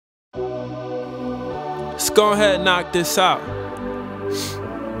go ahead and knock this out.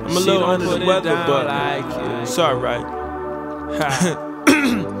 I'm a little under the weather, but it's alright.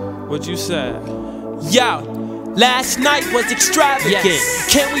 What you said? Yo, last night was extravagant.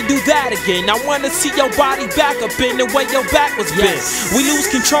 Can we do that again? I wanna see your body back up in the way your back was bent. We lose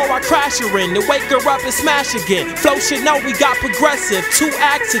control, I crash her in, to wake her up and smash again. Flow should know we got progressive, 2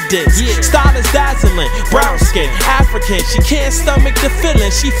 accidents. Style is dazzling, brown skin, African. She can't stomach the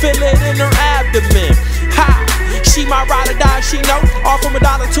feeling, she feel it in her abdomen. Ha! She my ride or die, she know. All from $1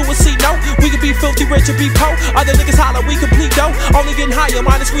 to a C, no. We could be filthy rich or be poor. Other niggas holler, we complete dough. Only getting higher,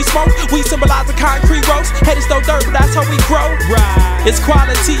 minus we smoke. We symbolize the concrete roast. Haters throw dirt, but that's how we grow. It's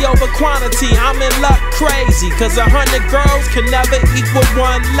quality over quantity. I'm in luck crazy, cause 100 girls can never equal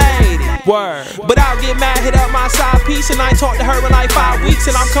one lady. Word. But I'll get mad, hit up my side piece, and I ain't talked to her in like 5 weeks.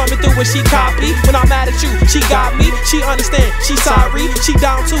 And I'm coming through when she copy. When I'm mad at you, she got me. She understand, she sorry. She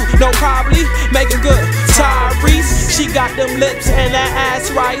down too, no probably. Making good, Tyrese. She got them lips and that ass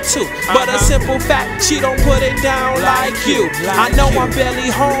right too. But a simple fact, she don't put it down like you. I know I'm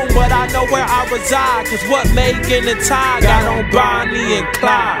barely home, but I know where I reside. Cause what Megan and Ty got on Bonnie and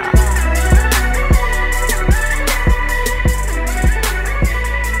Clyde.